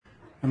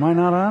Am I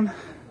not on?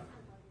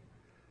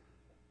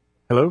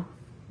 Hello?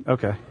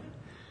 Okay.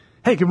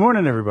 Hey, good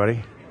morning,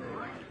 everybody.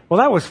 Well,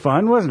 that was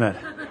fun, wasn't it?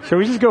 Shall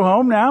we just go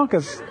home now?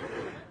 Because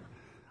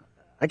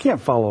I can't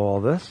follow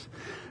all this.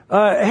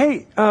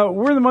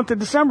 We're in the month of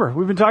December.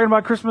 We've been talking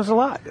about Christmas a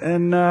lot,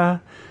 and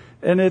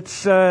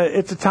it's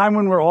a time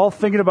when we're all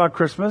thinking about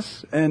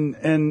Christmas.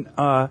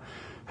 Everybody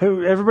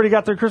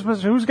got their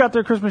Christmas? Who's got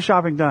their Christmas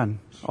shopping done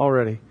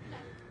already?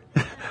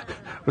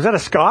 Was that a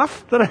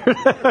scoff?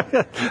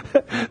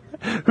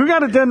 Who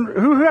got it done?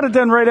 Who got it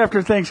done right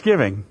after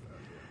Thanksgiving?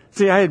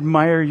 See, I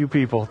admire you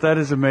people. That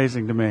is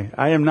amazing to me.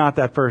 I am not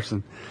that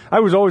person.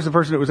 I was always the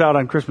person that was out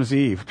on Christmas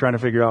Eve trying to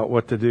figure out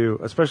what to do,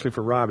 especially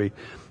for Robbie.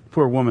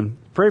 Poor woman.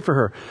 Pray for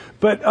her.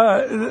 But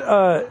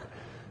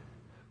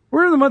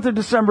we're in the month of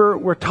December.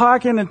 We're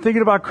talking and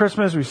thinking about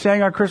Christmas. We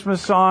sang our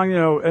Christmas song,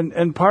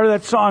 and part of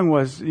that song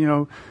was,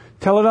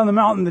 tell it on the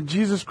mountain that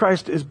Jesus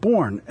Christ is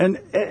born. And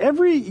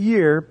every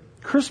year,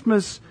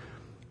 Christmas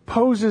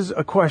poses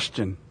a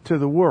question to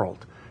the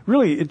world.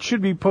 Really, it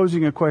should be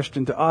posing a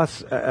question to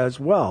us as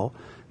well.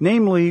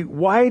 Namely,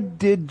 why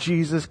did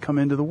Jesus come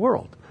into the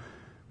world?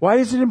 Why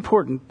is it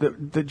important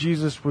that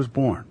Jesus was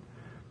born?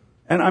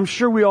 And I'm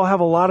sure we all have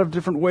a lot of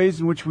different ways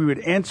in which we would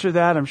answer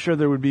that. I'm sure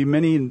there would be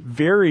many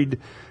varied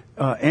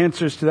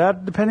answers to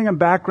that, depending on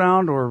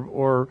background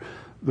or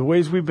the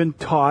ways we've been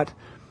taught.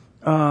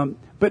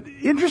 But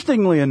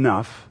interestingly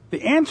enough,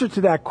 the answer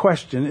to that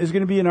question is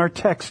going to be in our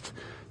text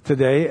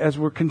today as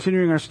we're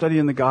continuing our study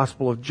in the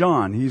Gospel of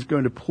John. He's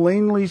going to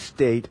plainly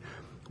state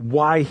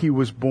why he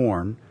was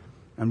born,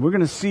 and we're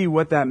going to see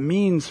what that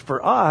means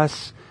for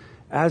us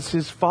as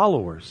his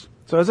followers.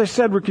 So as I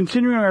said, we're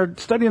continuing our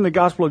study in the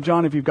Gospel of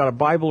John. If you've got a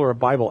Bible or a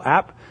Bible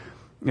app,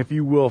 if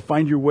you will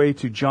find your way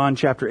to John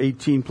chapter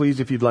 18,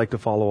 please, if you'd like to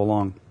follow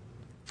along.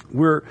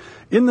 We're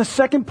in the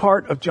second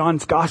part of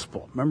John's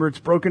Gospel. Remember, it's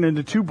broken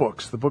into two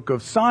books, the book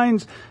of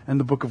signs and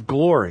the book of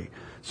glory.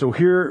 So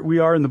here we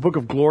are in the book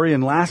of glory,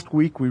 and last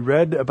week we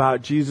read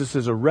about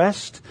Jesus'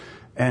 arrest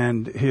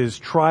and his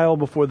trial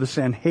before the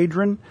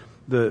Sanhedrin,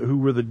 who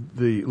were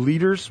the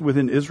leaders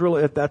within Israel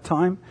at that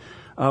time.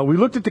 We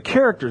looked at the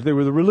characters. They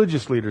were the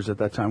religious leaders at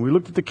that time. We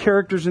looked at the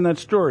characters in that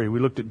story. We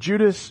looked at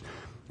Judas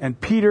and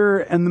Peter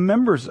and the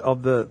members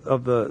of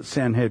the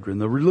Sanhedrin,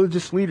 the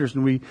religious leaders,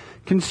 and we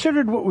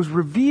considered what was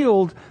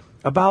revealed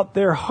about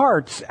their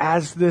hearts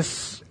as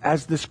this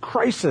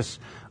crisis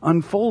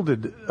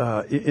unfolded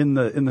in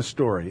the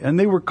story. And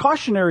they were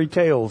cautionary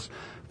tales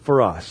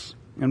for us.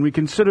 And we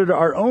considered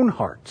our own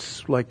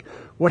hearts, like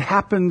what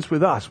happens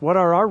with us? What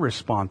are our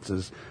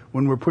responses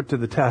when we're put to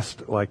the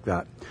test like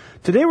that?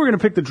 Today we're going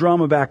to pick the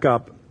drama back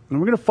up, and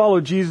we're going to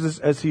follow Jesus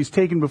as he's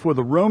taken before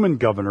the Roman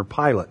governor,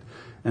 Pilate,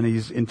 and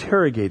he's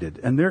interrogated.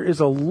 And there is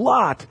a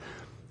lot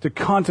to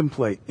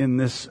contemplate in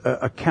this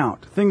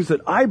account. Things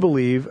that I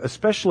believe,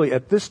 especially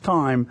at this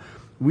time,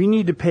 we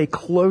need to pay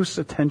close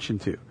attention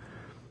to.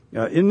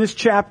 In this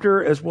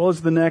chapter, as well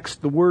as the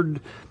next, the word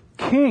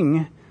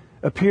king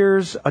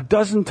appears a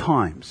dozen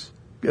times.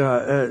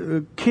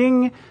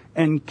 King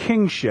and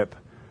kingship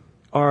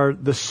are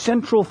the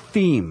central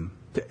theme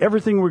to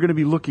everything we're going to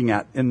be looking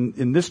at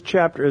in this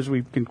chapter as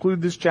we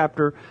conclude this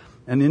chapter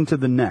and into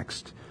the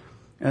next.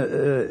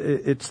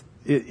 It's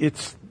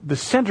the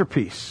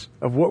centerpiece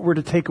of what we're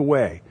to take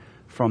away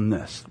from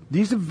this.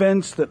 These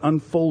events that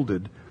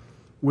unfolded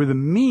were the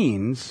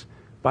means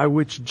by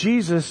which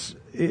Jesus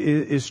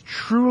is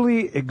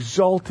truly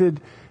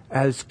exalted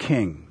as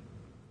king.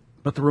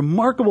 But the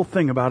remarkable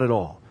thing about it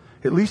all,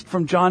 at least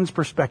from John's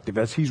perspective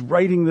as he's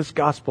writing this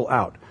gospel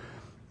out,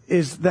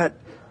 is that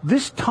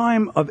this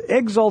time of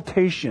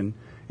exaltation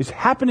is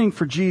happening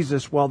for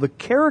Jesus while the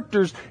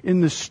characters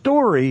in the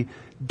story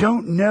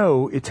don't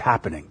know it's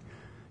happening.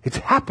 It's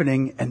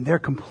happening and they're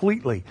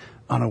completely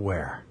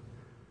unaware.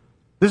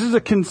 This is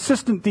a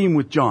consistent theme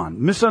with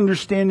John,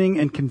 misunderstanding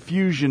and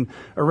confusion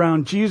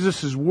around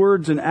Jesus'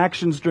 words and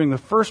actions during the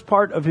first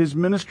part of his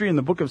ministry in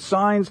the book of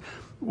signs.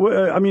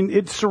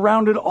 It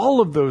surrounded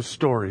all of those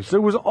stories. There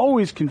was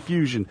always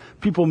confusion,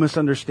 people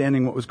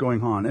misunderstanding what was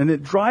going on. And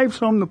it drives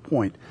home the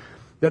point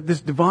that this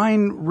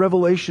divine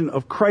revelation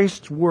of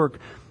Christ's work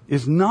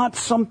is not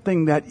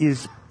something that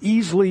is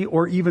easily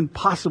or even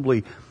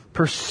possibly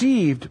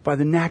perceived by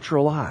the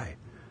natural eye.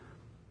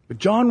 But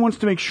John wants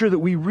to make sure that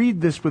we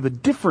read this with a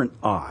different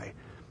eye.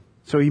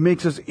 So he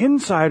makes us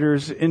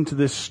insiders into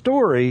this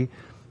story,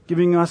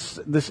 giving us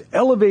this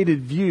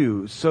elevated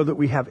view so that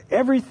we have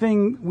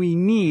everything we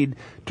need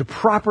to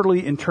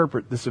properly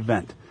interpret this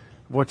event,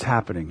 what's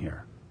happening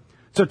here.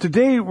 So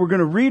today we're going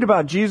to read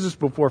about Jesus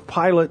before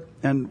Pilate,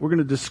 and we're going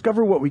to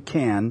discover what we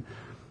can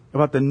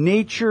about the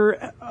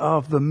nature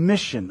of the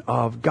mission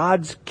of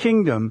God's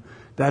kingdom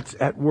that's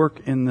at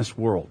work in this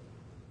world.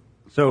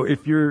 So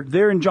if you're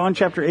there in John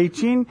chapter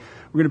 18,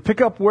 we're going to pick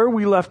up where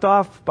we left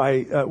off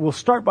we'll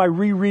start by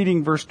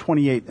rereading verse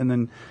 28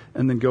 and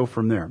then go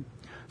from there.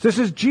 So this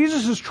is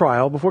Jesus'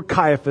 trial before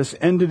Caiaphas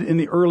ended in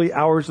the early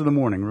hours of the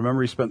morning.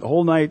 Remember, he spent the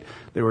whole night.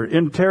 They were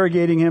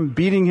interrogating him,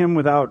 beating him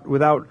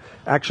without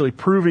actually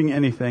proving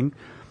anything.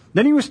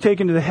 Then he was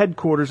taken to the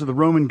headquarters of the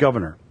Roman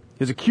governor.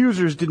 His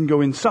accusers didn't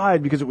go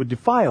inside because it would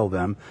defile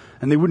them,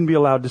 and they wouldn't be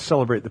allowed to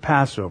celebrate the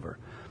Passover.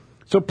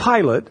 So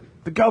Pilate,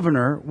 the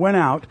governor, went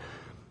out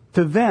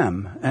to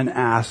them and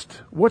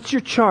asked, "What's your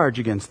charge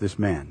against this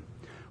man?"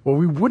 "Well,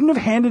 we wouldn't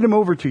have handed him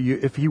over to you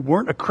if he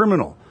weren't a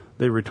criminal,"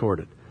 they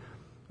retorted.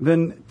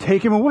 "Then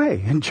take him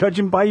away and judge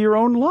him by your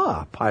own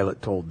law,"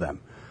 Pilate told them.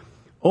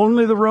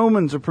 "Only the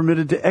Romans are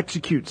permitted to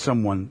execute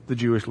someone," the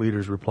Jewish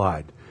leaders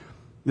replied.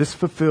 This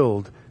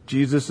fulfilled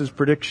Jesus'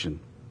 prediction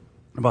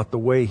about the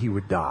way he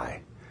would die.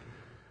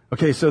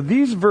 Okay, so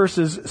these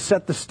verses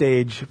set the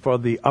stage for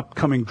the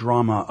upcoming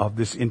drama of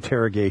this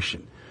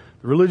interrogation.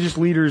 The religious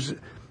leaders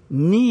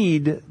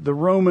need the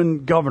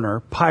Roman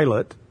governor,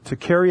 Pilate, to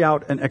carry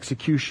out an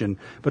execution,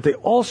 but they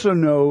also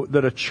know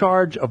that a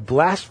charge of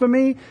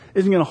blasphemy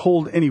isn't going to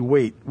hold any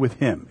weight with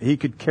him. He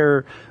could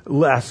care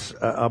less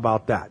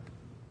about that.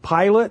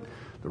 Pilate,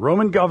 the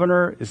Roman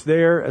governor, is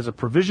there as a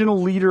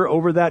provisional leader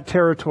over that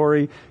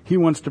territory. He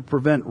wants to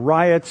prevent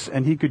riots,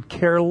 and he could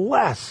care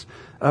less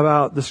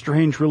about the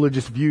strange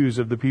religious views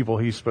of the people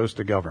he's supposed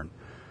to govern.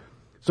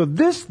 So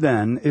this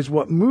then is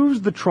what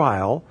moves the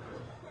trial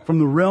from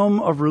the realm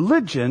of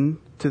religion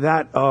to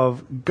that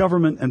of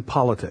government and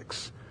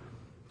politics.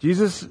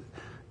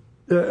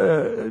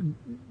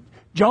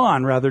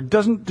 John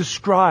doesn't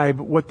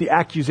describe what the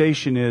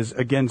accusation is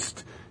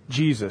against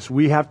Jesus.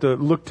 We have to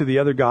look to the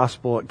other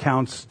gospel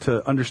accounts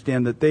to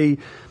understand that they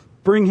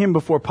bring him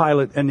before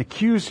Pilate and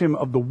accuse him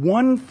of the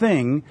one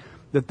thing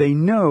that they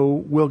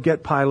know will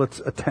get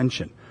Pilate's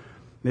attention.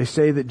 They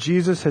say that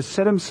Jesus has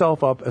set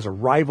himself up as a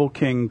rival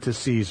king to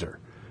Caesar.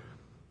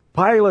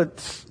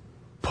 Pilate's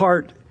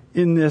part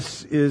in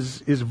this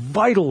is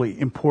vitally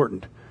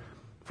important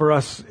for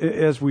us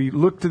as we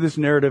look to this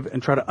narrative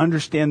and try to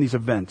understand these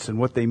events and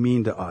what they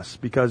mean to us,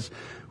 because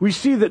we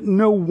see that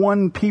no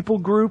one people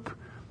group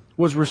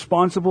was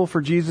responsible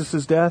for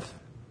Jesus' death.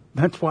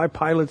 That's why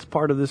Pilate's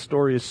part of this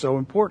story is so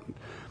important.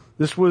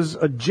 This was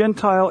a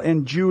Gentile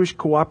and Jewish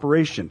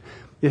cooperation.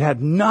 It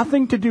had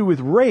nothing to do with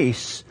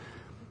race.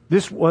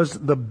 This was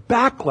the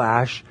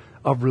backlash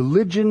of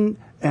religion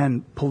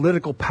and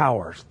political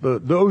powers.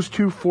 Those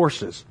two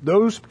forces,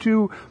 those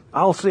two,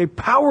 I'll say,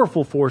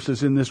 powerful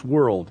forces in this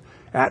world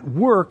at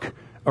work,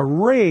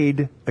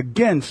 arrayed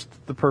against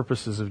the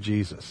purposes of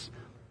Jesus.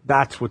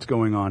 That's what's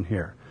going on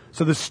here.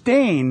 So the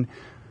stain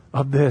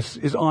of this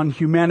is on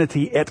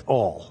humanity et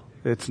al.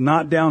 It's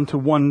not down to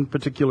one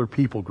particular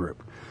people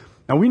group.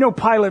 Now we know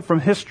Pilate from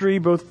history,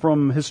 both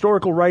from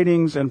historical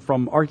writings and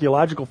from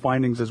archaeological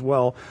findings as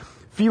well.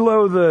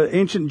 Philo, the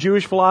ancient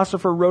Jewish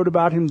philosopher, wrote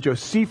about him.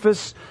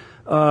 Josephus,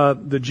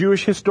 the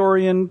Jewish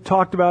historian,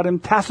 talked about him.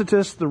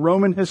 Tacitus, the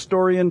Roman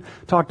historian,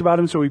 talked about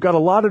him. So we've got a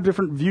lot of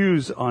different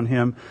views on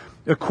him.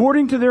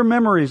 According to their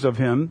memories of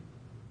him,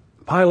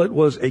 Pilate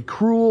was a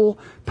cruel,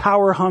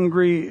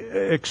 power-hungry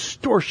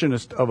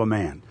extortionist of a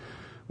man.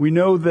 We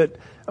know that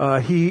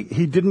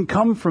he didn't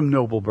come from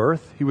noble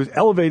birth. He was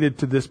elevated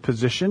to this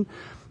position.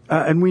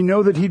 And we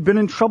know that he'd been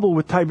in trouble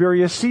with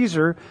Tiberius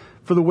Caesar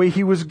for the way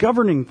he was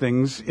governing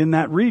things in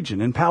that region,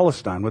 in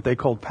Palestine, what they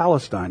called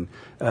Palestine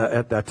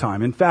at that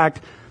time. In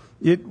fact,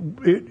 it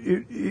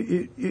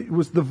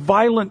was the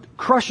violent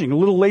crushing, a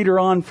little later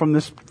on from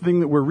this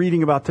thing that we're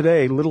reading about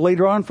today, a little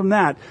later on from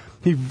that,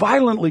 he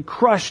violently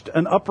crushed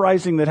an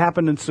uprising that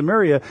happened in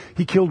Samaria.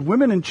 He killed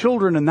women and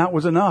children, and that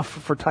was enough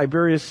for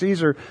Tiberius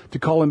Caesar to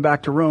call him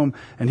back to Rome,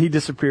 and he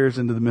disappears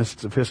into the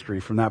mists of history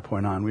from that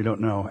point on. We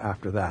don't know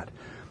after that.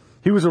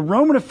 He was a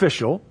Roman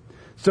official,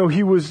 so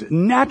he was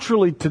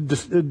naturally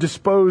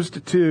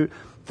disposed to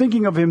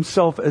thinking of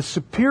himself as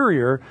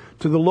superior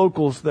to the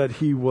locals that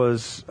he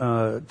was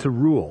to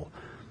rule.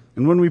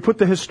 And when we put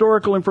the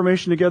historical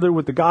information together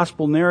with the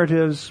gospel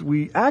narratives,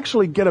 we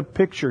actually get a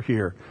picture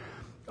here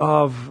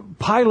of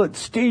Pilate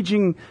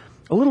staging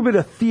a little bit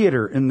of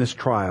theater in this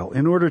trial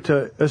in order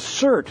to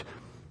assert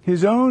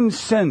his own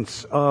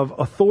sense of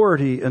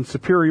authority and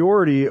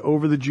superiority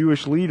over the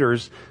Jewish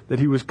leaders that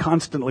he was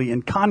constantly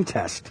in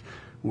contest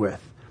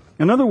with.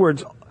 In other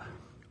words,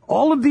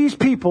 all of these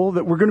people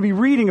that we're going to be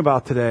reading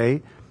about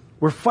today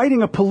were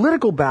fighting a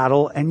political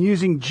battle and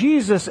using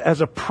Jesus as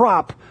a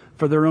prop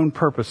for their own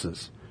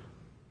purposes.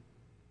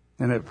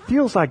 And it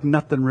feels like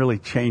nothing really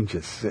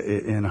changes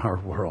in our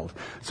world.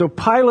 So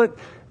Pilate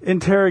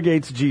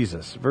interrogates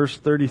Jesus. Verse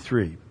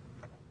 33.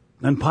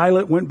 Then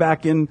Pilate went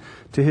back into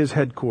his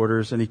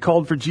headquarters and he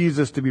called for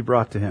Jesus to be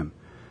brought to him.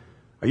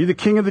 "Are you the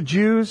king of the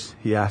Jews?"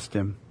 he asked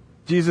him.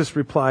 Jesus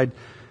replied,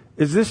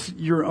 "Is this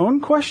your own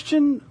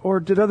question, or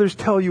did others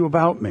tell you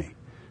about me?"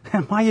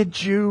 "Am I a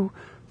Jew?"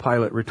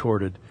 Pilate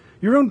retorted.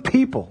 "Your own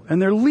people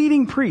and their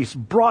leading priests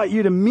brought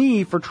you to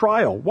me for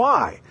trial.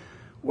 Why?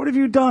 What have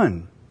you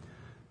done?"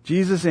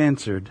 Jesus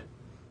answered,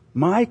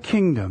 "My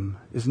kingdom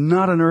is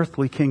not an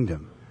earthly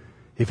kingdom.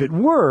 If it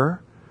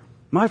were,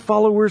 my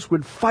followers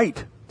would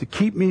fight to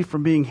keep me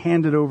from being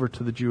handed over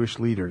to the Jewish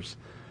leaders.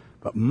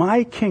 But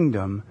my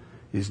kingdom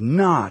is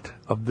not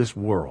of this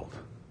world."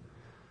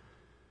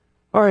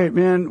 All right,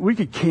 man, we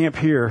could camp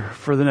here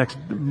for the next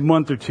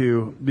month or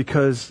two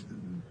because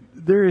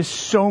there is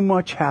so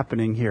much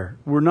happening here.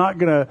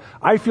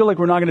 I feel like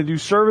we're not gonna do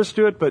service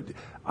to it, but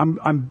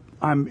I'm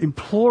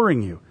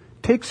imploring you,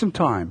 take some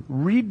time,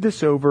 read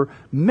this over,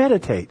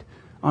 meditate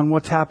on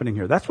what's happening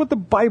here. That's what the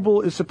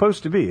Bible is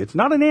supposed to be. It's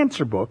not an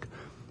answer book.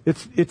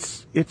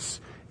 It's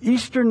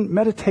Eastern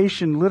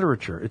meditation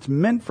literature. It's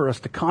meant for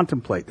us to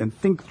contemplate and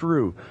think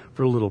through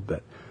for a little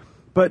bit.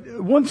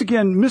 But once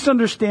again,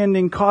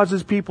 misunderstanding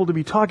causes people to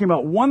be talking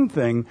about one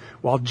thing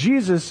while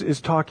Jesus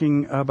is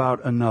talking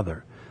about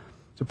another.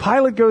 So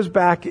Pilate goes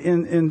back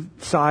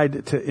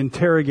inside to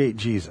interrogate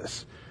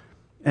Jesus.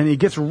 And he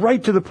gets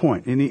right to the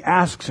point and he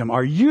asks him,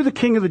 "Are you the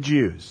king of the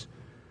Jews?"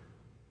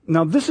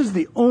 Now, this is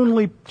the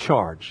only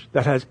charge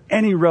that has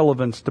any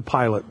relevance to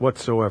Pilate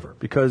whatsoever,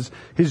 because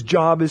his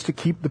job is to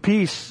keep the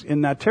peace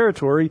in that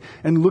territory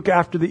and look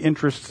after the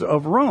interests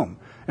of Rome.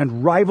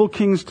 And rival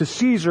kings to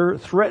Caesar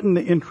threaten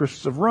the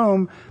interests of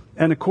Rome,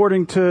 and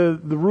according to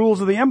the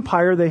rules of the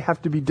empire, they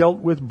have to be dealt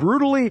with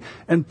brutally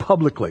and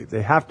publicly.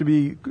 They have to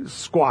be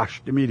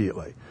squashed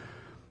immediately.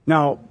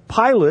 Now,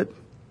 Pilate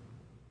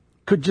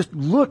could just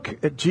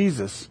look at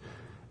Jesus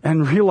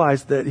and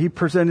realize that he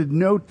presented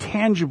no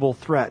tangible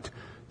threat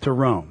to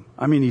Rome.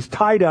 I mean, he's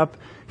tied up,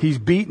 he's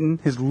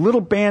beaten, his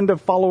little band of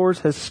followers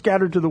has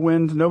scattered to the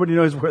wind, nobody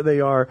knows where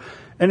they are.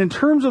 And in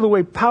terms of the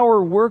way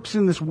power works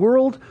in this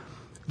world,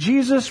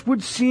 Jesus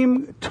would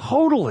seem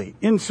totally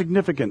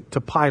insignificant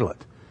to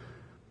Pilate.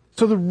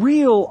 So the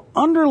real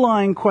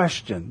underlying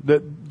question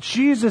that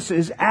Jesus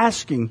is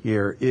asking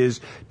here is,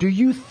 do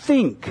you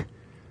think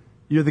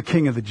you're the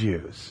king of the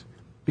Jews?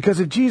 Because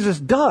if Jesus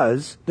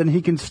does, then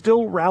he can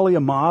still rally a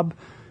mob.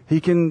 He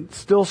can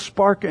still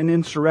spark an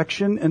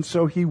insurrection, and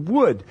so he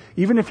would.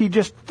 Even if he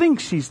just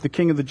thinks he's the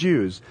king of the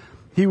Jews,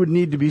 he would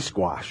need to be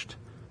squashed.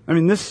 I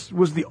mean, this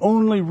was the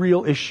only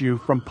real issue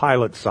from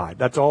Pilate's side.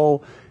 That's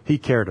all he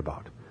cared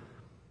about.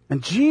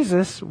 And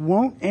Jesus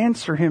won't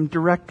answer him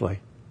directly.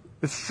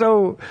 It's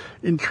so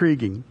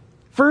intriguing.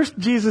 First,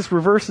 Jesus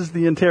reverses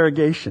the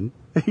interrogation.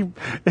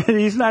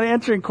 He's not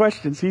answering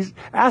questions. He's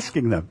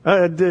asking them.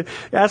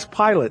 Ask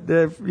Pilate,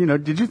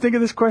 did you think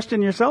of this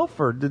question yourself,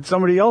 or did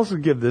somebody else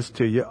give this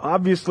to you?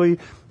 Obviously,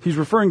 he's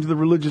referring to the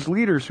religious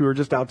leaders who are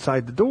just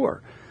outside the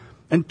door.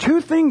 And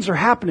two things are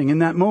happening in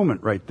that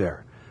moment right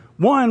there.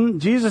 One,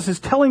 Jesus is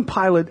telling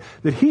Pilate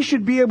that he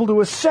should be able to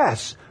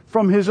assess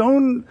from his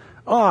own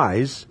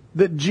eyes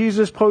that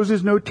Jesus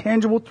poses no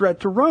tangible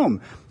threat to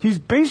Rome. He's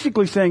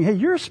basically saying, hey,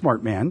 you're a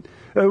smart man.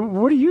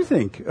 What do you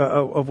think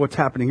of what's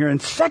happening here?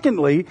 And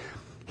secondly,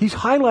 he's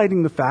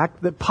highlighting the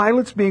fact that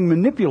Pilate's being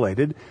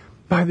manipulated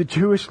by the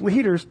Jewish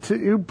leaders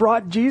who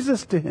brought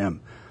Jesus to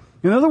him.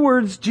 In other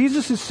words,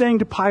 Jesus is saying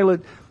to Pilate,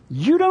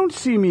 you don't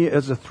see me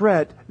as a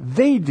threat,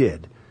 they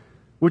did.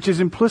 Which is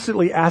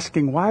implicitly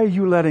asking, why are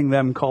you letting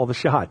them call the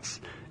shots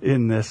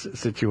in this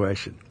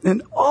situation?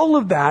 And all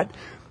of that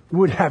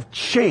would have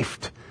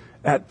chafed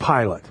at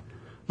Pilate.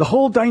 The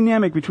whole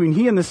dynamic between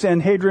he and the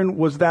Sanhedrin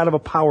was that of a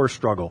power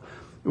struggle,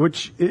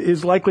 which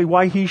is likely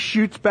why he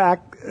shoots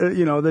back,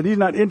 that he's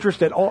not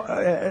interested at all,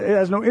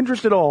 has no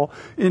interest at all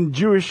in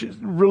Jewish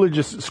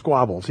religious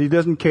squabbles. He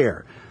doesn't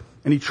care.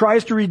 And he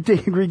tries to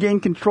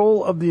regain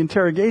control of the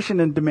interrogation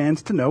and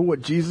demands to know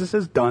what Jesus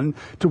has done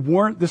to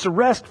warrant this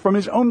arrest from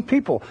his own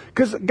people.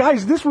 Because,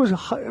 guys, this was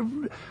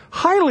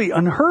highly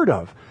unheard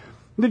of.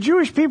 The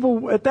Jewish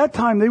people at that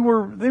time, they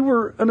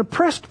were an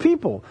oppressed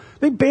people.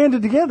 They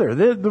banded together.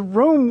 The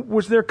Rome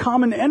was their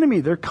common enemy,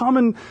 their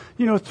common,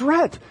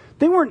 threat.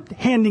 They weren't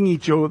handing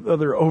each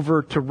other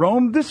over to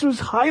Rome. This was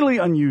highly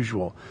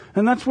unusual.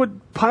 And that's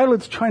what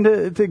Pilate's trying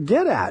to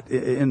get at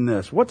in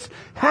this. What's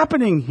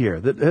happening here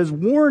that has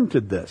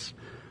warranted this?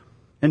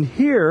 And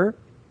here,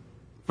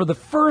 for the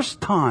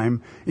first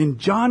time in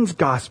John's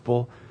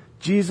gospel,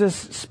 Jesus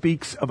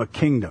speaks of a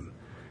kingdom.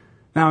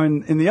 Now,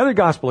 in the other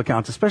gospel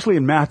accounts, especially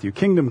in Matthew,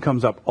 kingdom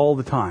comes up all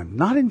the time.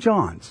 Not in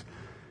John's.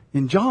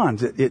 In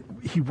John's,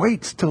 he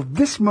waits till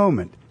this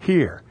moment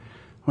here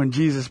when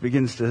Jesus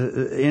begins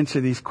to answer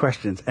these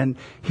questions. And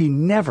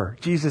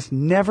Jesus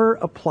never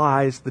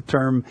applies the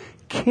term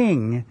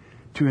king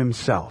to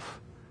himself.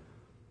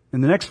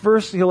 In the next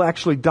verse, he'll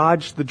actually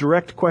dodge the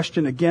direct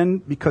question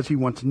again because he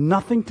wants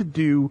nothing to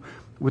do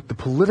with the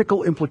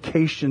political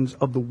implications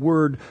of the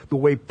word the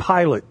way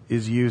Pilate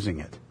is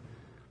using it.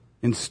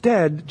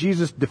 Instead,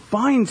 Jesus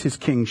defines his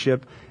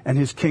kingship and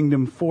his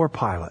kingdom for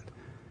Pilate.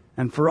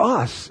 And for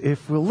us,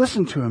 if we'll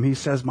listen to him, he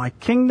says, my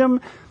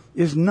kingdom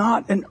is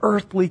not an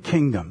earthly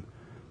kingdom.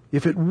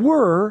 If it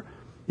were,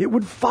 it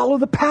would follow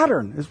the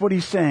pattern, is what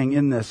he's saying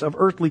in this, of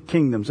earthly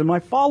kingdoms. And my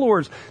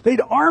followers,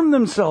 they'd arm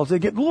themselves,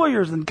 they'd get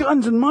lawyers and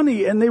guns and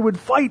money, and they would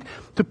fight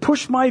to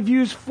push my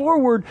views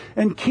forward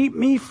and keep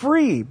me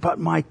free. But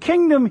my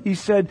kingdom, he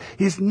said,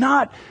 is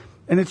not.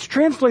 And it's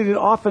translated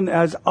often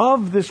as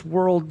of this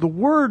world. The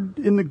word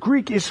in the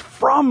Greek is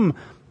from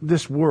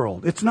this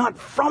world. It's not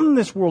from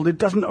this world. It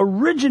doesn't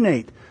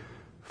originate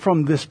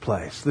from this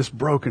place, this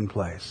broken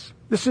place.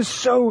 This is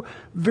so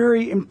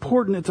very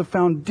important. It's a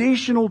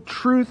foundational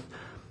truth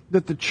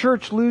that the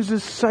church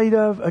loses sight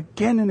of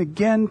again and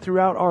again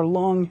throughout our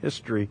long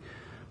history.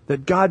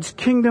 that God's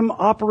kingdom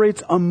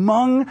operates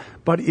among,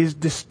 but is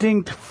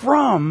distinct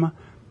from,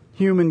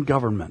 human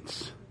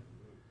governments.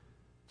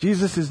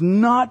 Jesus is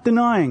not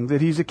denying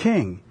that he's a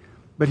king,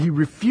 but he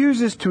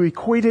refuses to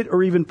equate it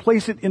or even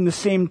place it in the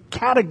same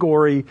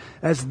category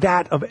as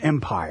that of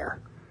empire.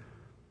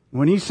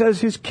 When he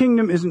says his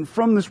kingdom isn't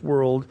from this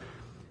world,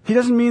 he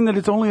doesn't mean that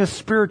it's only a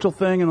spiritual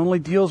thing and only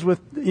deals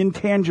with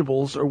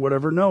intangibles or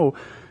whatever. No,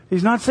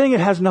 he's not saying it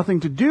has nothing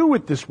to do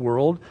with this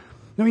world.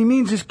 No, he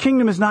means his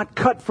kingdom is not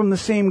cut from the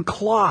same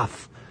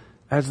cloth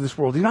as this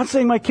world. He's not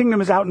saying my kingdom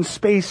is out in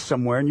space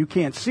somewhere and you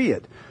can't see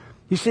it.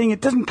 He's saying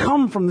it doesn't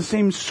come from the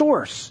same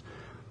source.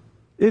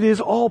 It is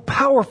all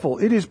powerful.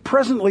 It is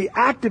presently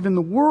active in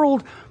the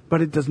world,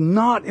 but it does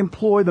not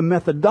employ the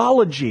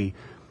methodology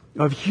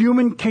of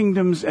human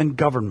kingdoms and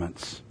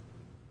governments.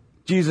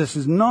 Jesus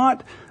is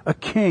not a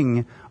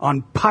king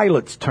on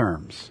Pilate's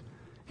terms.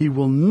 He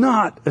will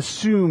not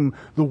assume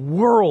the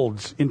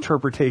world's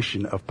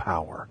interpretation of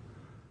power.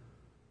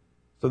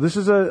 So this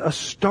is a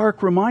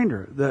stark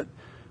reminder that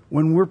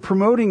when we're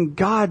promoting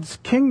God's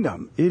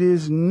kingdom, it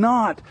is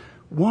not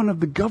one of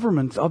the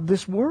governments of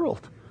this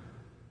world.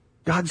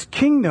 God's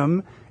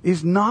kingdom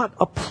is not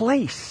a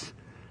place.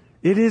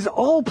 It is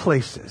all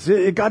places.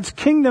 God's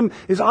kingdom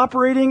is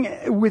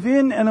operating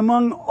within and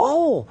among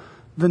all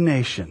the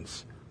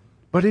nations.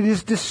 But it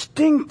is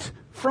distinct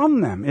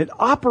from them. It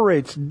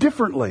operates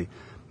differently,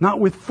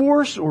 not with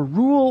force or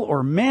rule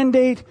or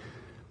mandate,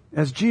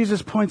 as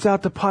Jesus points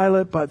out to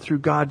Pilate, but through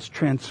God's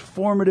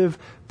transformative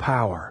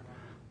power.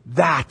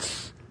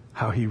 That's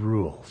how he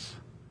rules.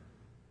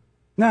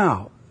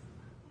 Now,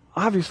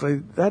 obviously,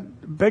 that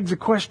begs a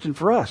question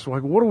for us.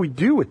 Like, what do we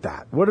do with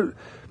that? What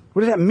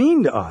does that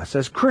mean to us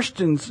as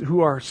Christians who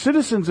are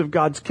citizens of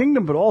God's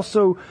kingdom, but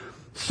also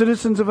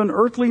citizens of an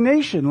earthly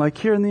nation, like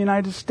here in the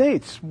United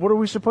States? What are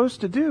we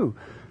supposed to do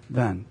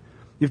then?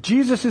 If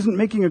Jesus isn't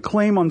making a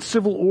claim on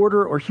civil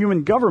order or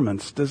human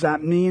governments, does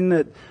that mean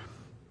that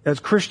as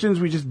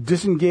Christians we just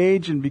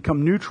disengage and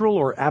become neutral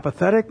or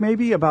apathetic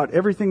maybe about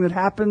everything that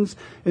happens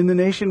in the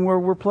nation where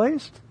we're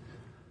placed?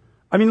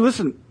 I mean,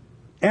 listen,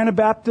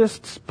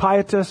 Anabaptists,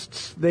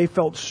 Pietists, they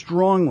felt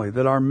strongly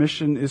that our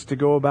mission is to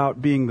go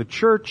about being the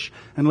church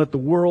and let the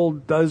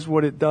world does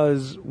what it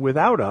does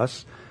without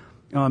us.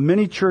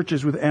 Many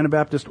churches with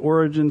Anabaptist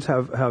origins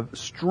have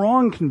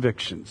strong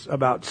convictions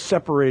about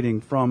separating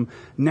from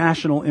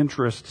national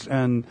interests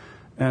and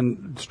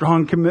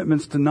strong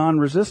commitments to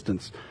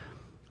non-resistance.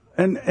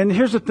 And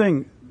here's the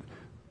thing.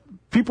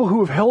 People who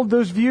have held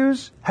those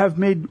views have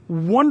made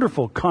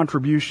wonderful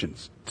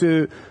contributions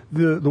to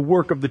the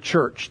work of the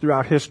church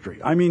throughout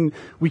history. I mean,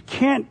 we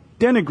can't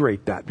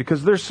denigrate that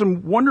because there's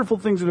some wonderful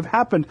things that have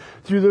happened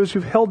through those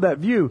who've held that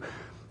view.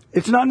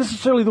 It's not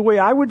necessarily the way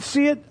I would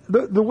see it.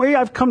 The way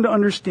I've come to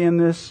understand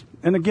this,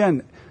 and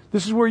again,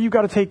 this is where you've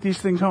got to take these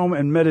things home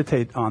and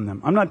meditate on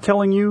them. I'm not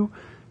telling you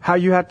how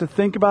you have to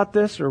think about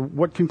this or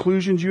what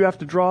conclusions you have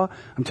to draw.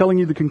 I'm telling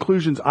you the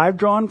conclusions I've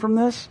drawn from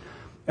this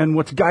and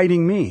what's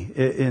guiding me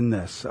in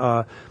this.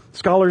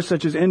 Scholars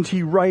such as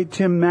N.T. Wright,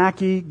 Tim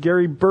Mackey,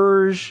 Gary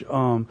Burge,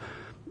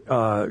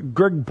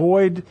 Greg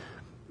Boyd,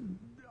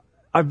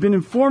 I've been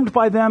informed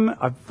by them.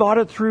 I've thought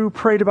it through,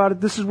 prayed about it.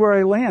 This is where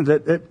I land.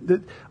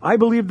 That I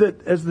believe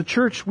that as the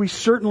church, we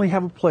certainly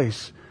have a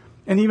place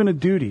and even a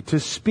duty to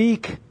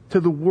speak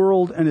to the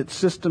world and its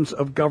systems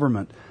of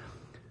government.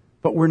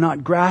 But we're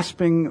not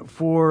grasping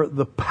for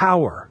the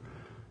power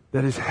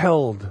that is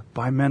held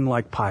by men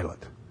like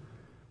Pilate.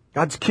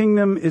 God's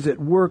kingdom is at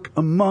work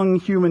among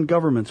human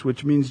governments,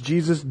 which means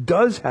Jesus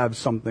does have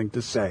something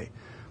to say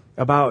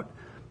about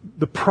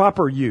the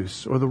proper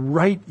use or the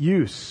right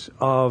use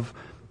of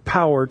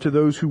power to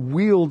those who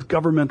wield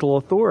governmental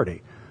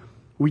authority.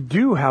 We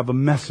do have a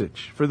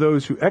message for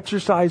those who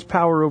exercise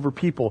power over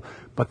people,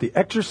 but the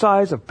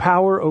exercise of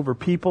power over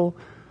people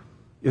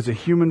is a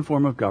human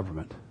form of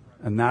government,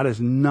 and that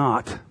is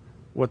not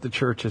what the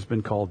church has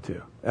been called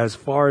to, as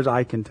far as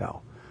I can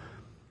tell.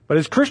 But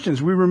as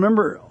Christians, we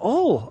remember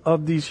all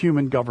of these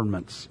human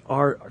governments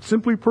are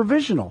simply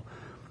provisional.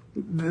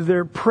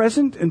 They're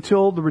present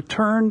until the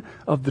return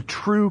of the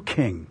true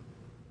King.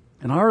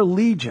 And our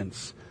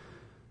allegiance,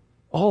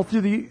 all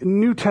through the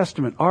New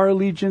Testament, our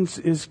allegiance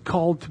is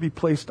called to be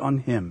placed on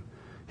Him.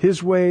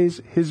 His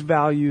ways, His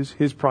values,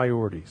 His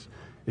priorities.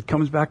 It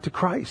comes back to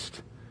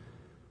Christ.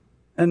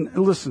 And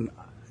listen,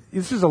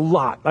 this is a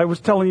lot. I was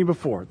telling you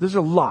before, this is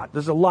a lot.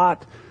 There's a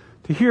lot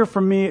to hear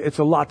from me. It's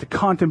a lot to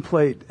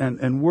contemplate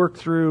and work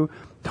through.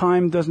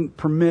 Time doesn't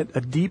permit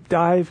a deep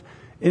dive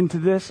into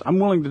this. I'm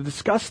willing to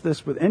discuss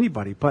this with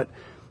anybody, but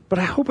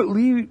I hope at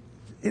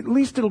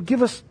least it'll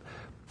give us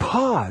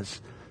pause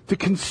to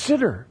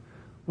consider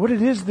what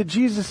it is that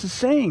Jesus is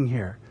saying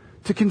here.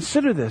 To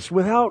consider this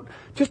without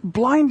just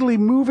blindly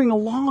moving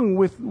along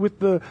with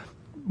the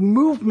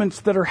movements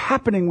that are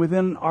happening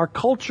within our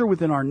culture,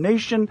 within our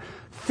nation.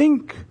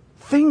 Think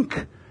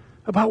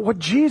about what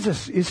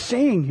Jesus is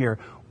saying here.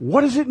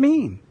 What does it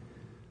mean?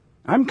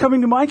 I'm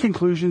coming to my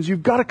conclusions.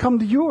 You've got to come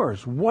to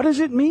yours. What does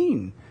it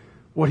mean,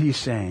 what He's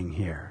saying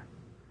here?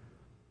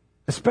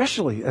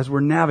 Especially as we're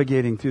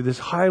navigating through this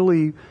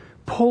highly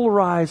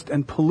polarized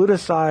and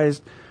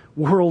politicized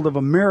world of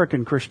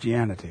American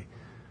Christianity.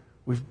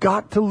 We've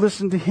got to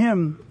listen to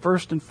him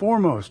first and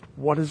foremost.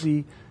 What is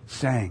he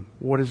saying?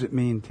 What does it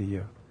mean to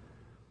you?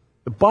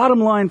 The bottom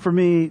line for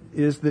me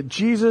is that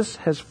Jesus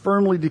has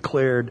firmly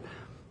declared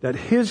that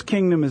his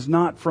kingdom is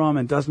not from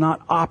and does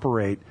not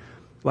operate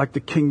like the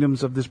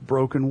kingdoms of this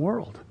broken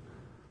world.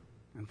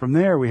 And from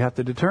there, we have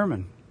to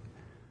determine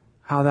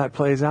how that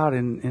plays out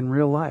in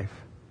real life.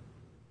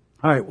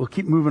 All right, we'll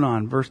keep moving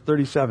on. Verse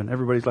 37.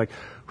 Everybody's like,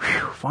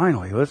 whew,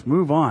 finally, let's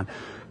move on.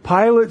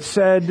 Pilate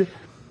said,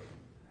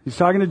 he's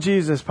talking to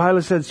Jesus.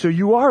 Pilate said, so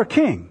you are a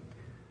king.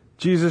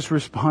 Jesus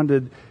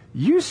responded,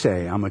 you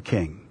say I'm a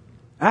king.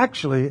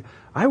 Actually,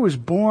 I was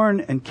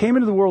born and came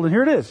into the world, and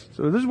here it is.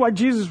 So this is why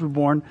Jesus was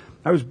born.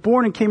 I was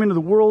born and came into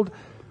the world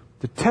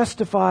to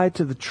testify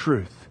to the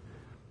truth.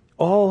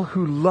 All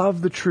who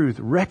love the truth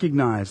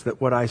recognize that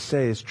what I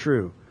say is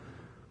true.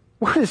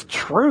 What is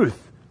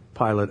truth?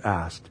 Pilate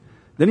asked.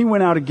 Then he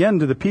went out again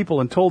to the people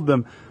and told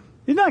them,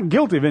 he's not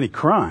guilty of any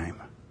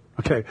crime.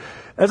 Okay.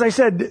 As I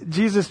said,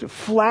 Jesus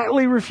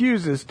flatly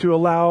refuses to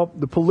allow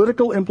the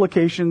political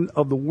implication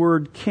of the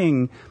word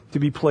king to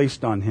be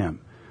placed on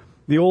him.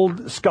 The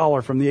old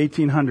scholar from the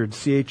 1800s,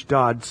 C.H.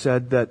 Dodd,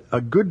 said that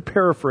a good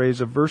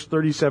paraphrase of verse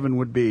 37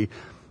 would be,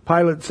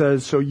 Pilate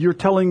says, so you're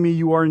telling me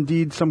you are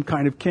indeed some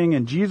kind of king?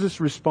 And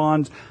Jesus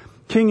responds,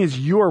 king is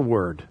your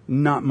word,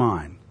 not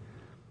mine.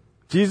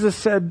 Jesus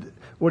said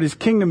what his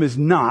kingdom is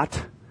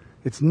not.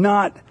 It's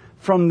not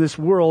from this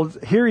world.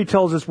 Here he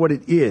tells us what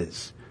it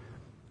is.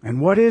 And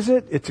what is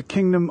it? It's a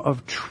kingdom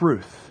of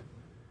truth.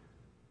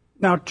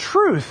 Now,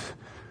 truth,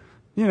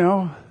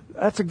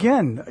 that's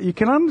again, you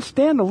can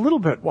understand a little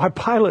bit why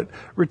Pilate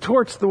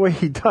retorts the way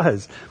he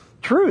does.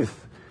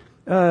 Truth.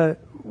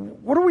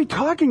 What are we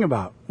talking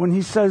about when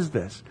he says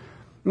this?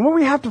 And what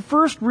we have to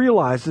first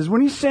realize is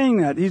when he's saying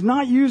that, he's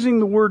not using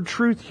the word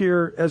truth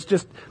here as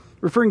just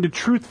referring to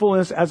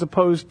truthfulness as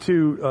opposed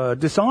to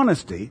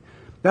dishonesty.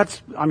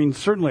 That's,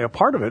 certainly a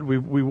part of it.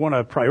 We want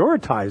to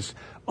prioritize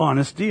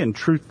honesty and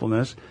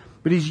truthfulness.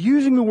 But he's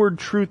using the word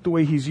truth the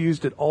way he's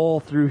used it all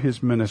through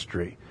his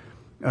ministry.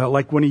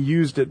 Like when he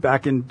used it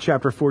back in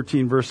chapter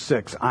 14, verse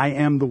 6. I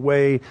am the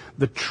way,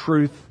 the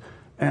truth,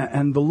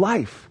 and the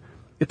life.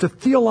 It's a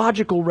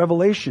theological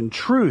revelation.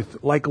 Truth,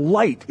 like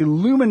light,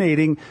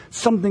 illuminating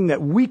something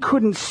that we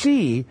couldn't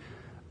see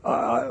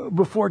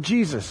before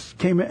Jesus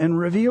came and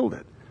revealed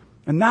it.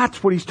 And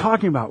that's what he's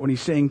talking about when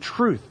he's saying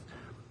truth.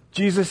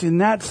 Jesus in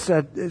that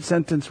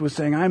sentence was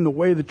saying, I am the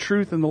way, the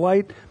truth, and the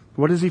light.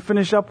 What does he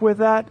finish up with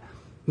that?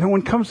 No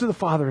one comes to the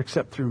Father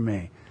except through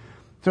me.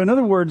 So in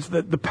other words,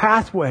 the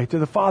pathway to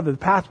the Father, the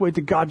pathway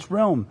to God's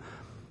realm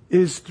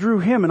is through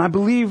him. And I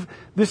believe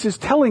this is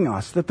telling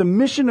us that the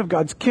mission of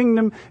God's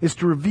kingdom is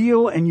to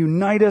reveal and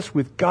unite us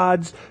with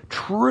God's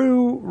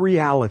true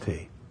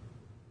reality.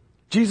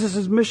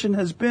 Jesus' mission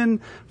has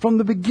been from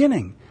the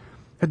beginning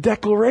a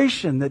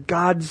declaration that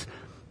God's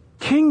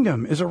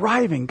kingdom is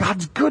arriving,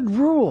 God's good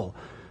rule.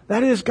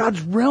 That is,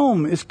 God's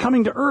realm is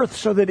coming to earth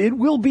so that it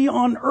will be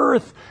on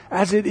earth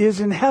as it is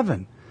in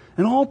heaven.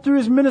 And all through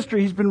his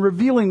ministry, he's been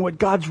revealing what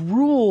God's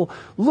rule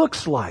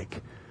looks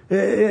like.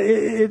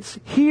 It's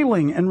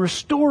healing and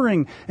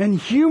restoring and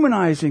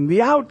humanizing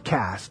the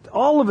outcast.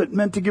 All of it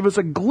meant to give us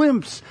a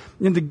glimpse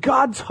into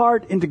God's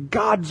heart, into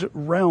God's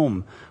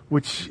realm,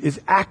 which is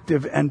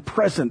active and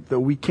present, though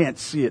we can't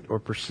see it or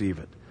perceive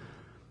it.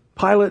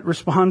 Pilate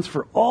responds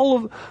for all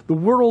of the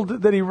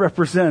world that he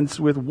represents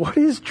with, what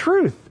is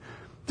truth?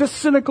 Just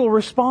cynical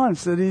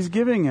response that he's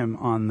giving him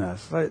on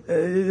this.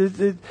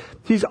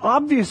 He's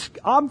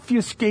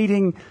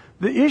obfuscating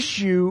the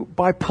issue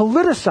by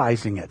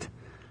politicizing it.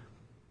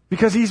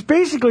 Because he's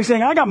basically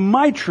saying, I got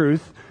my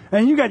truth,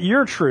 and you got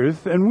your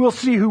truth, and we'll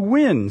see who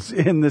wins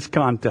in this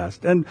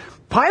contest. And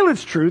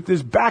Pilate's truth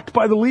is backed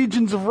by the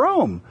legions of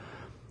Rome.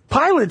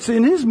 Pilate's,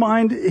 in his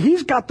mind,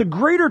 he's got the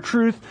greater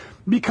truth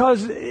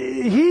because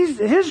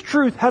his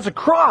truth has a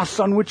cross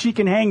on which he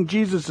can hang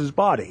Jesus'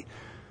 body.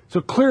 So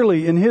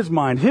clearly, in his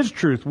mind, his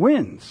truth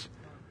wins.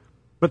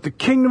 But the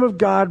kingdom of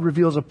God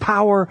reveals a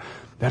power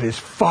that is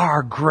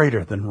far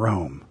greater than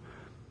Rome.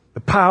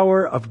 The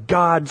power of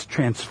God's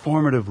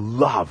transformative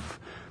love,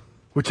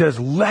 which has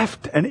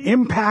left an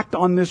impact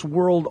on this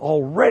world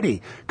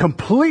already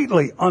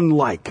completely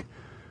unlike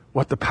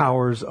what the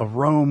powers of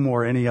Rome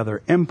or any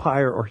other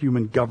empire or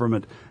human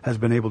government has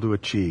been able to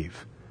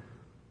achieve.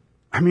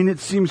 It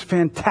seems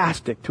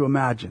fantastic to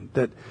imagine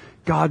that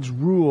God's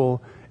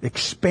rule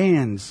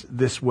expands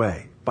this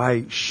way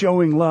by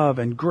showing love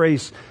and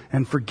grace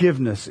and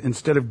forgiveness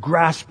instead of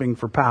grasping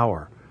for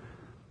power.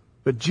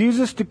 But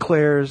Jesus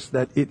declares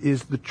that it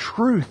is the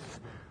truth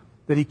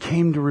that he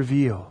came to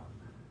reveal.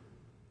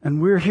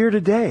 And we're here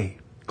today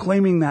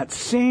claiming that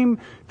same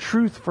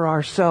truth for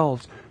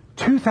ourselves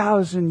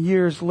 2,000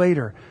 years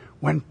later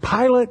when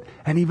Pilate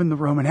and even the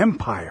Roman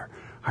Empire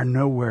are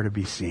nowhere to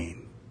be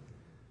seen.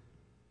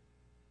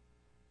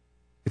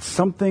 It's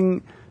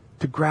something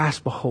to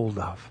grasp a hold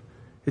of.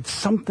 It's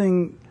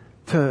something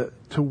to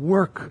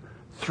work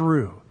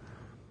through.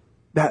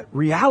 That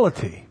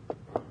reality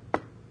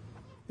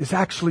is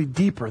actually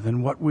deeper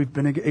than what we've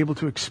been able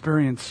to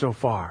experience so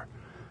far.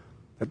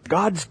 That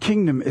God's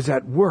kingdom is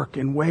at work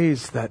in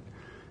ways that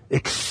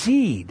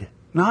exceed,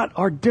 not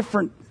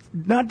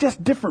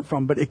just different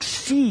from, but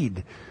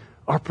exceed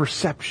our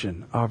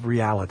perception of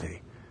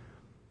reality.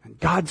 And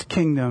God's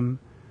kingdom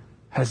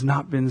has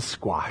not been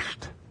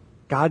squashed.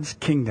 God's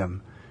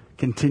kingdom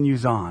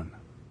continues on.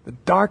 The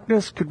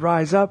darkness could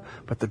rise up,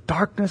 but the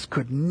darkness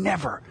could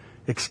never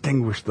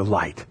extinguish the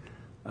light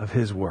of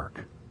his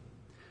work.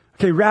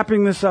 Okay,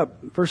 wrapping this up,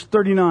 verse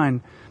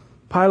 39.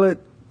 Pilate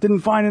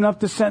didn't find enough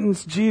to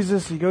sentence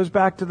Jesus. He goes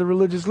back to the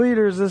religious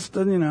leaders.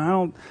 I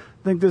don't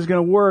think this is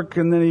going to work.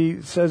 And then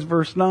he says,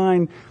 verse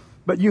 9,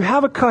 but you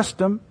have a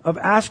custom of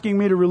asking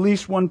me to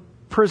release one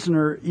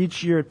prisoner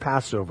each year at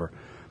Passover.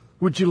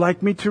 Would you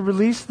like me to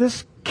release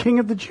this King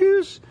of the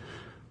Jews?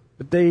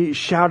 But they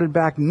shouted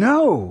back,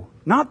 no,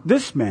 not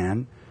this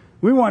man.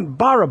 We want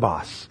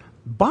Barabbas.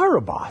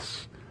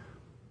 Barabbas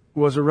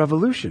was a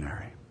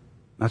revolutionary.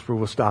 That's where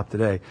we'll stop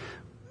today.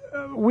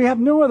 We have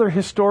no other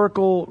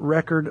historical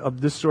record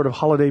of this sort of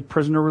holiday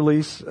prisoner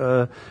release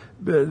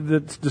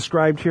that's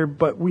described here,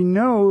 but we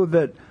know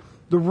that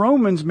the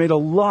Romans made a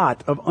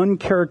lot of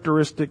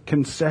uncharacteristic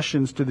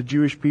concessions to the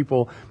Jewish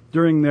people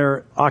during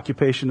their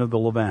occupation of the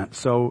Levant.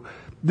 So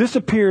this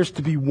appears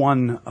to be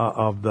one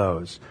of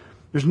those.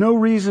 There's no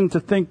reason to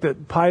think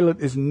that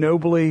Pilate is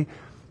nobly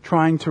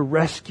trying to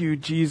rescue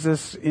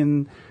Jesus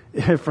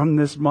from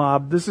this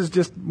mob. This is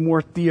just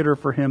more theater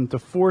for him to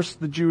force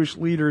the Jewish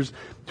leaders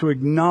to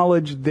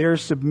acknowledge their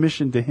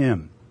submission to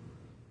him.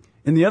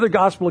 In the other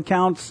gospel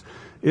accounts,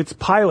 it's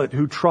Pilate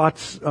who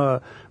trots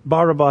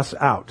Barabbas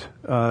out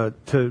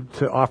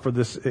to offer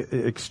this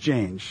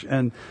exchange.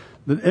 And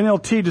the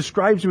NLT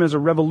describes him as a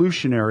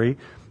revolutionary.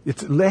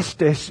 It's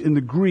lestes in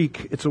the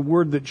Greek. It's a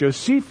word that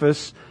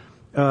Josephus,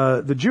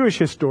 the Jewish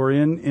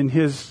historian, in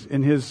his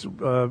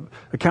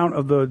account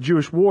of the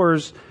Jewish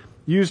wars,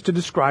 used to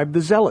describe the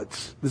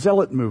Zealots, the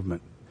Zealot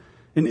movement.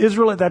 In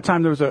Israel at that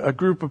time, there was a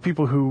group of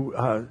people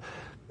who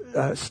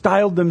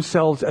styled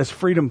themselves as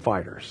freedom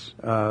fighters,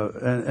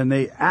 and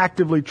they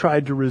actively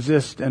tried to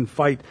resist and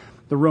fight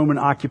the Roman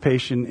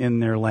occupation in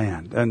their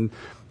land. And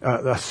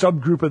a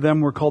subgroup of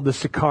them were called the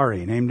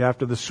Sicarii, named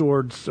after the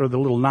swords or the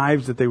little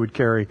knives that they would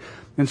carry.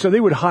 And so they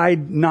would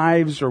hide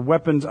knives or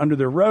weapons under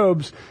their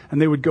robes,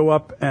 and they would go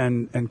up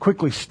and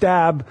quickly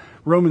stab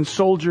Roman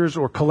soldiers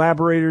or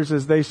collaborators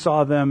as they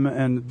saw them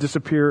and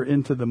disappear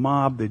into the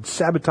mob. They'd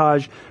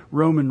sabotage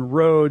Roman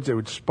roads. They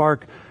would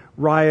spark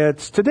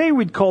riots. Today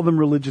we'd call them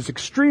religious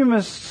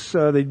extremists.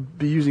 They'd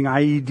be using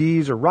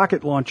IEDs or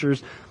rocket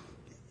launchers.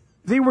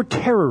 They were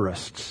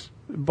terrorists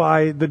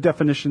by the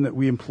definition that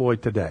we employ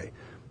today.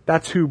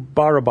 That's who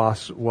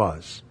Barabbas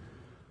was.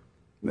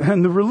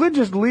 And the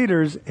religious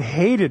leaders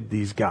hated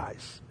these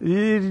guys.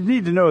 You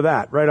need to know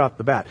that right off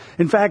the bat.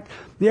 In fact,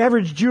 the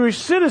average Jewish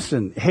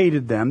citizen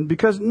hated them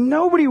because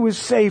nobody was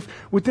safe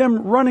with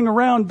them running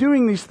around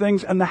doing these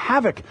things and the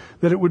havoc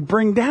that it would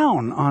bring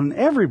down on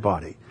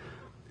everybody.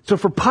 So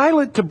for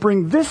Pilate to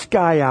bring this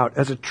guy out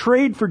as a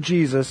trade for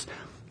Jesus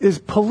is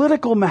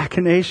political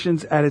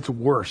machinations at its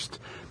worst,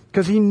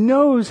 because he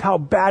knows how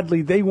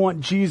badly they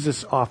want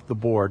Jesus off the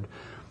board.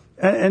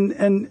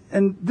 And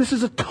this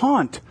is a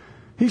taunt.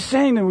 He's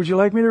saying, would you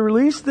like me to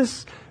release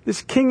this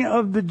King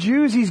of the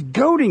Jews? He's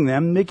goading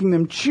them, making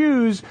them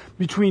choose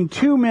between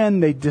two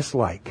men they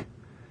dislike.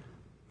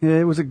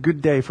 It was a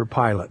good day for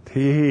Pilate.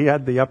 He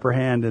had the upper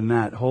hand in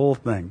that whole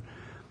thing.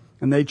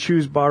 And they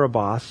choose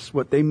Barabbas,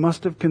 what they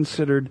must have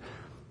considered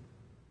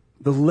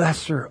the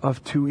lesser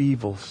of two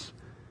evils,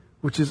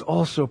 which is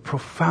also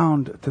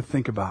profound to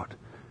think about.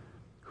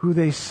 Who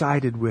they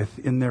sided with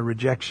in their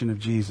rejection of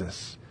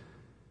Jesus.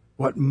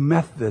 What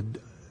method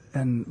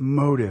and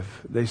motive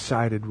they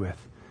sided with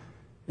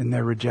in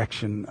their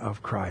rejection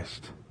of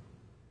Christ.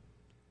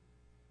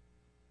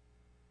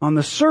 On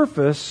the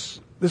surface,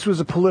 this was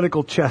a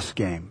political chess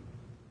game,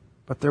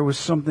 but there was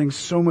something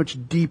so much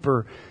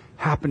deeper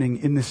happening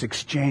in this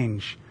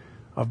exchange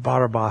of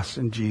Barabbas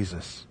and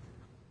Jesus.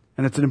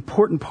 And it's an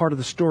important part of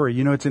the story.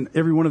 You know, it's in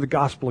every one of the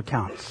gospel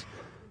accounts.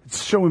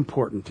 It's so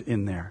important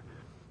in there.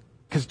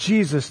 Because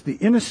Jesus, the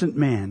innocent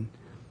man,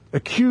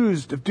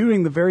 accused of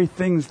doing the very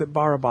things that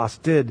Barabbas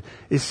did,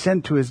 is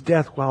sent to his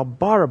death, while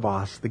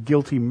Barabbas, the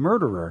guilty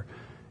murderer,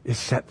 is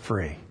set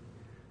free.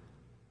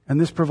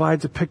 And this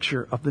provides a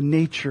picture of the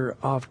nature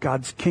of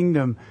God's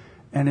kingdom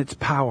and its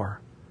power.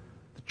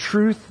 The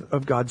truth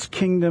of God's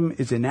kingdom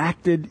is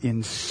enacted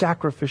in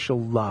sacrificial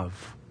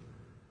love.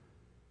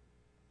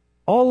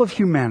 All of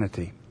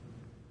humanity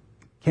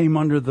came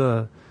under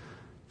the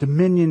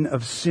dominion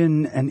of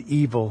sin and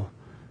evil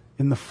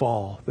in the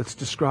fall that's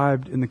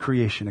described in the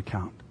creation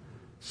account.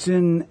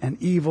 Sin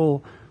and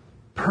evil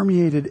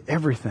permeated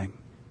everything,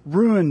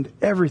 ruined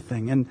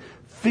everything, and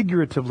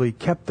figuratively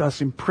kept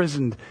us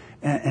imprisoned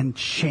and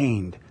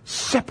chained,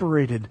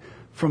 separated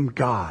from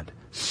God,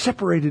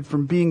 separated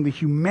from being the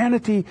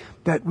humanity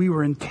that we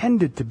were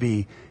intended to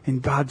be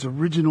in God's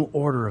original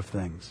order of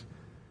things.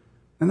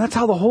 And that's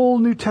how the whole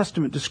New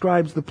Testament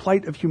describes the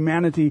plight of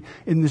humanity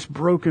in this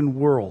broken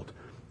world.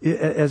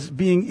 as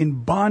being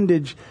in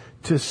bondage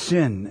to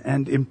sin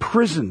and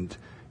imprisoned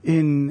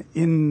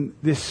in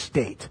this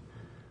state.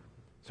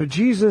 So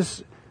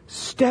Jesus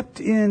stepped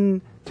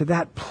in to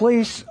that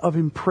place of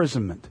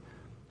imprisonment.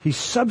 He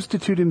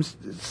substituted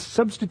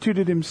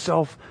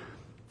himself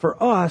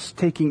for us,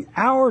 taking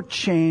our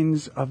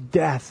chains of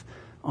death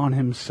on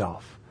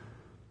himself.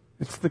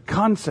 It's the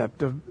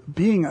concept of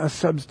being a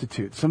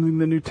substitute, something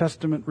the New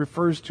Testament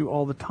refers to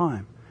all the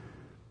time.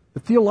 The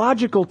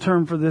theological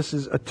term for this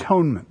is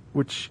atonement,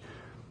 which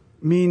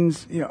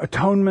means,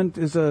 atonement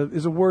is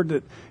a word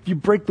that, if you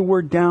break the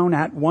word down,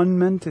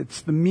 at-one-ment,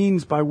 it's the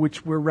means by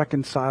which we're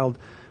reconciled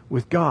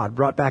with God,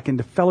 brought back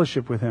into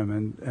fellowship with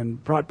him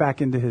and brought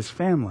back into his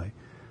family.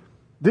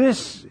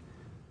 This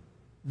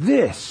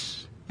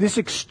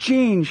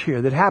exchange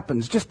here that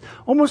happens just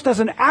almost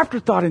as an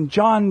afterthought in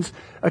John's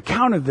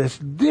account of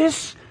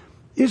this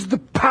is the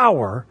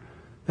power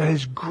that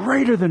is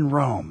greater than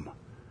Rome.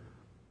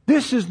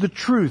 This is the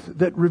truth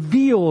that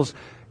reveals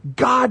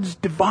God's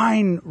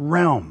divine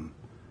realm.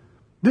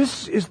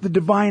 This is the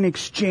divine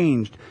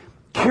exchange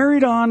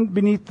carried on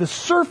beneath the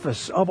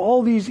surface of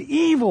all these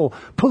evil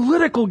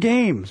political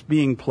games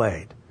being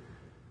played.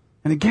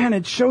 And again,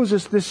 it shows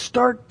us this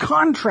stark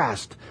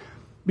contrast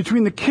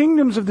between the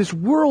kingdoms of this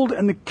world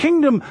and the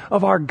kingdom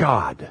of our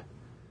God.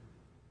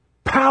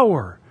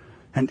 Power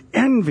and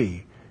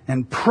envy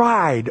and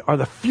pride are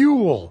the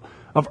fuel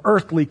of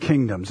earthly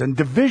kingdoms, and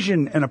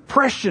division and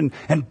oppression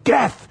and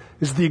death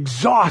is the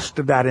exhaust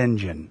of that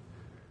engine.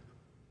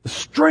 The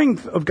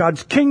strength of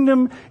God's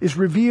kingdom is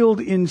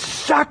revealed in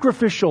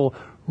sacrificial,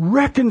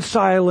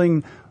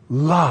 reconciling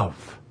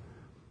love.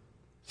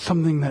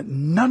 Something that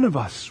none of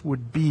us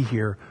would be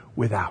here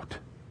without.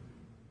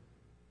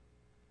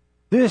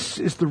 This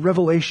is the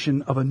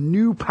revelation of a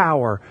new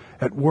power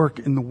at work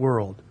in the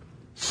world.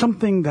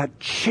 Something that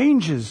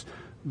changes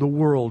the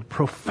world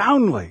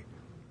profoundly.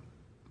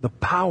 The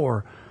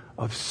power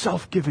of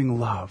self-giving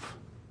love.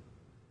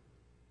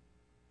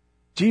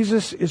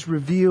 Jesus is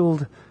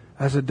revealed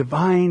as a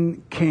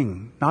divine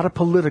king, not a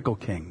political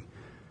king.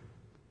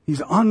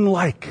 He's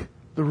unlike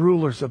the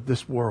rulers of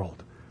this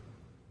world.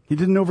 He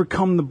didn't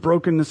overcome the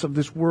brokenness of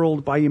this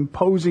world by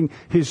imposing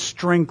his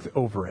strength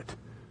over it,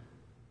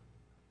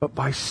 but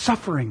by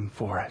suffering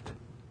for it.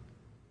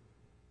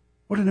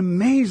 What an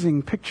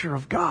amazing picture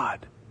of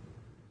God.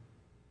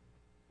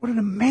 What an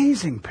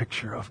amazing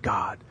picture of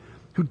God,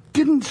 who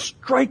didn't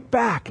strike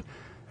back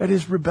at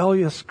his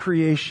rebellious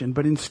creation,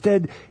 but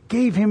instead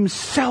gave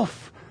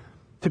himself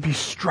to be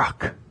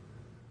struck.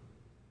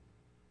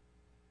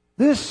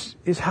 This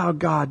is how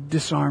God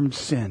disarmed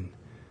sin.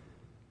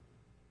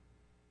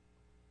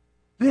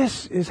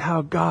 This is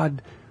how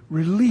God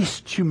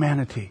released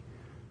humanity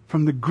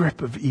from the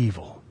grip of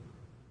evil.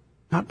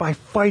 Not by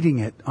fighting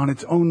it on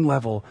its own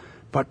level,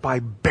 but by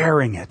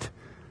bearing it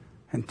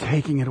and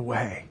taking it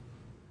away.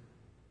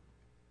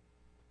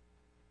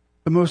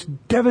 The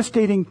most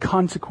devastating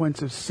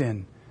consequence of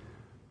sin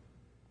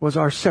was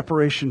our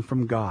separation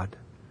from God.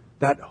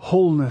 That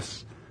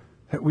wholeness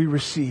that we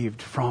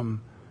received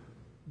from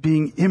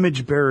being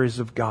image bearers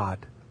of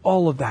God.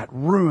 All of that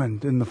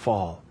ruined in the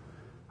fall.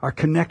 Our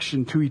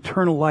connection to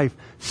eternal life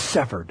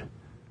severed.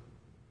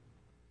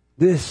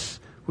 This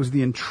was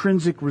the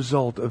intrinsic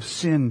result of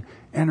sin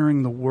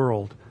entering the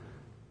world.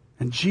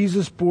 And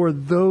Jesus bore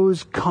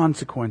those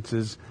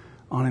consequences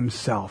on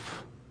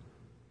himself,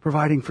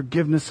 providing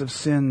forgiveness of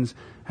sins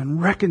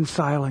and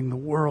reconciling the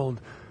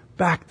world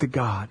back to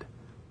God.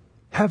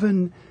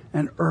 Heaven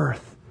and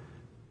earth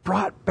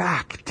brought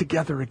back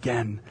together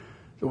again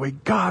the way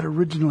God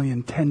originally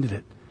intended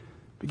it,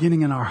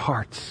 beginning in our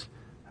hearts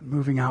and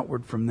moving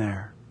outward from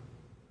there.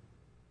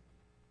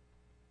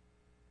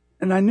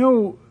 And I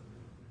know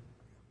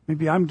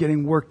maybe I'm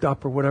getting worked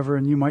up or whatever,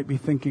 and you might be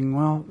thinking,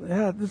 well,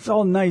 yeah, that's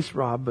all nice,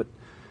 Rob, but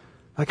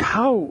like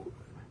how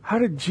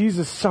did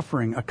Jesus'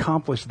 suffering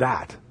accomplish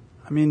that?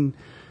 I mean,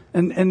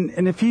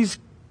 and if he's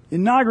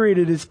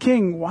inaugurated as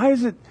king, why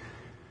is it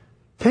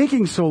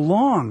taking so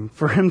long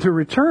for him to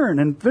return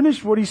and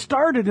finish what he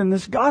started in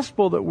this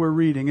gospel that we're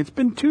reading? It's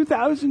been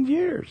 2,000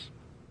 years.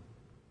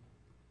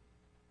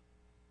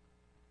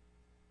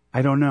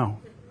 I don't know.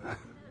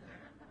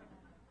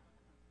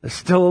 There's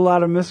still a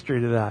lot of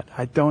mystery to that.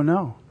 I don't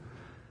know.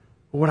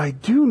 But what I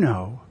do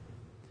know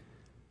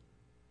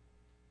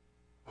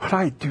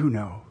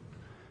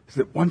is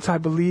that once I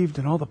believed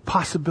in all the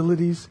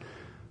possibilities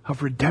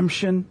of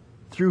redemption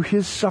through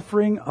his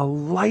suffering, a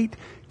light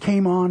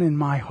came on in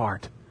my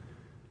heart.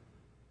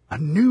 A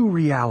new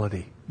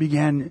reality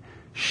began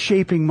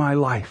shaping my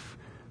life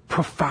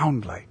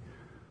profoundly.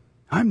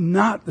 I'm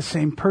not the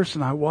same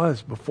person I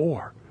was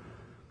before.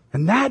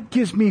 And that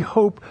gives me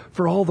hope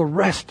for all the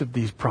rest of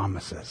these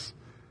promises.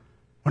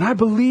 When I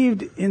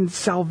believed in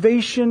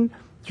salvation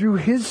through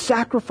his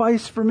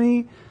sacrifice for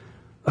me,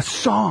 a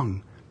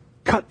song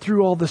cut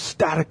through all the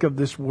static of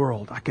this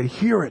world. I could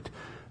hear it,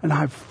 and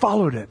I've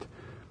followed it.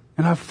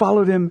 And I've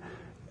followed him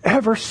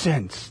ever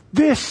since.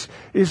 This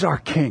is our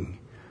King.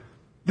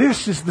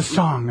 This is the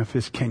song of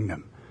his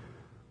kingdom.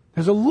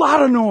 There's a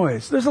lot of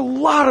noise.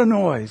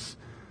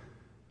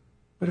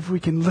 But if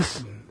we can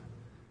listen,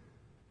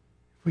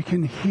 we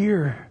can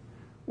hear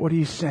what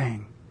He's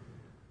saying,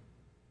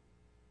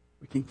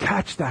 we can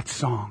catch that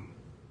song,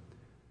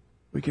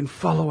 we can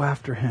follow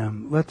after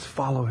Him. Let's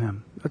follow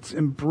Him. Let's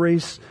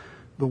embrace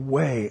the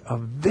way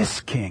of this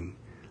King,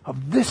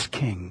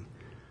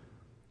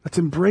 Let's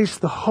embrace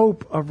the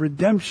hope of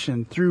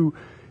redemption through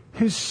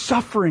His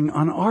suffering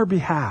on our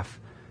behalf.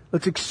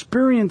 Let's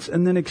experience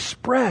and then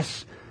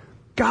express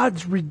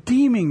God's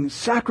redeeming,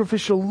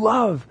 sacrificial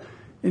love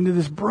into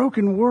this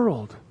broken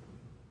world.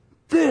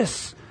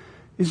 This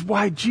is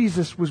why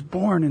Jesus was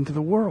born into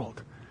the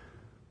world.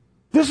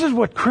 This is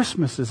what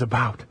Christmas is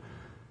about.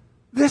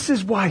 This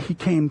is why He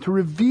came, to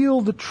reveal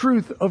the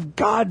truth of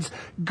God's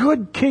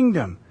good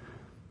kingdom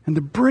and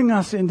to bring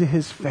us into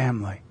His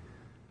family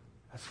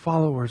as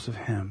followers of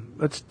Him.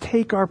 Let's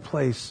take our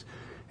place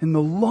in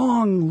the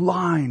long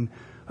line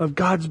of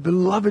God's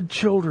beloved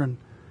children,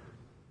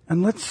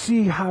 and let's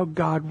see how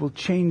God will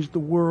change the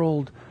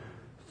world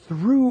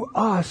through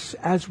us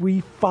as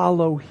we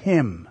follow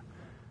Him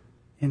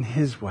in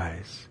His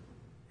ways,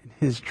 in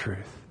His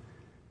truth,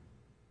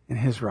 in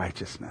His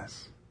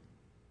righteousness.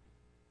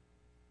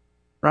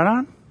 Right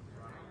on?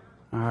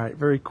 All right,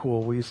 very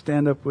cool. Will you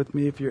stand up with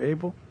me if you're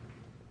able?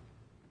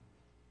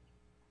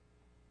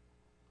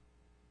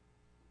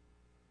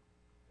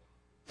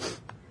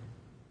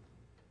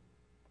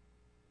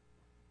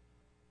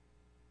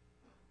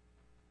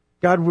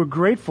 God, we're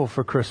grateful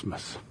for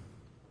Christmas.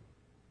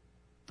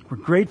 We're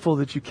grateful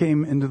that You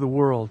came into the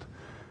world.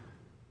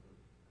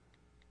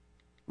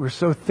 We're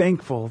so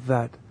thankful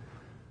that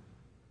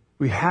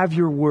we have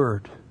Your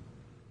word.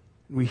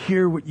 We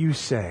hear what You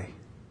say.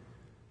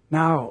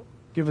 Now,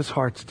 give us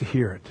hearts to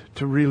hear it,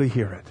 to really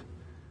hear it.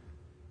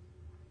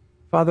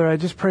 Father, I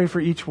just pray for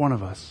each one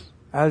of us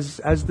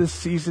as this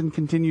season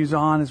continues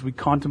on, as we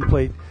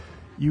contemplate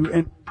You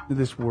enter into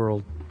this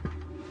world.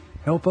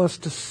 Help us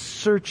to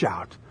search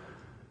out,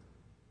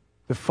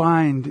 to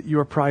find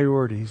Your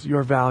priorities,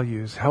 Your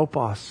values. Help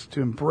us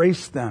to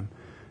embrace them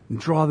and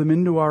draw them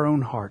into our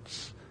own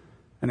hearts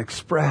and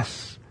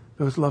express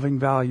those loving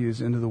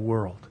values into the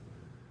world.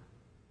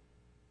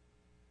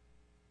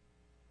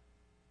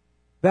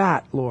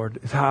 That, Lord,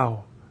 is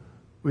how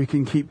we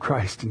can keep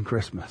Christ in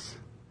Christmas.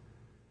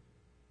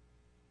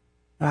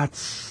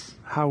 That's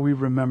how we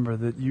remember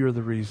that You're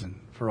the reason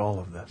for all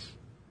of this.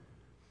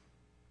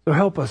 So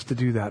help us to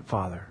do that,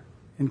 Father.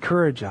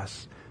 Encourage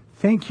us.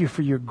 Thank You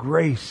for Your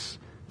grace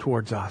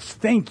towards us.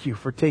 Thank You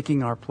for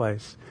taking our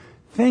place.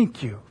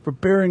 Thank You for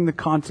bearing the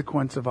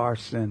consequence of our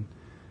sin.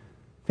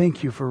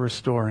 Thank You for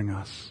restoring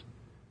us.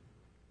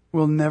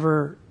 We'll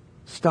never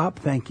stop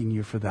thanking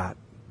You for that.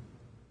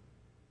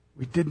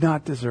 We did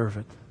not deserve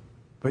it,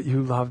 but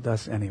You loved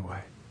us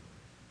anyway.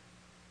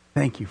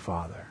 Thank You,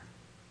 Father.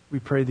 We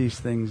pray these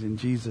things in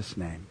Jesus'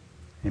 name.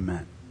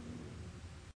 Amen.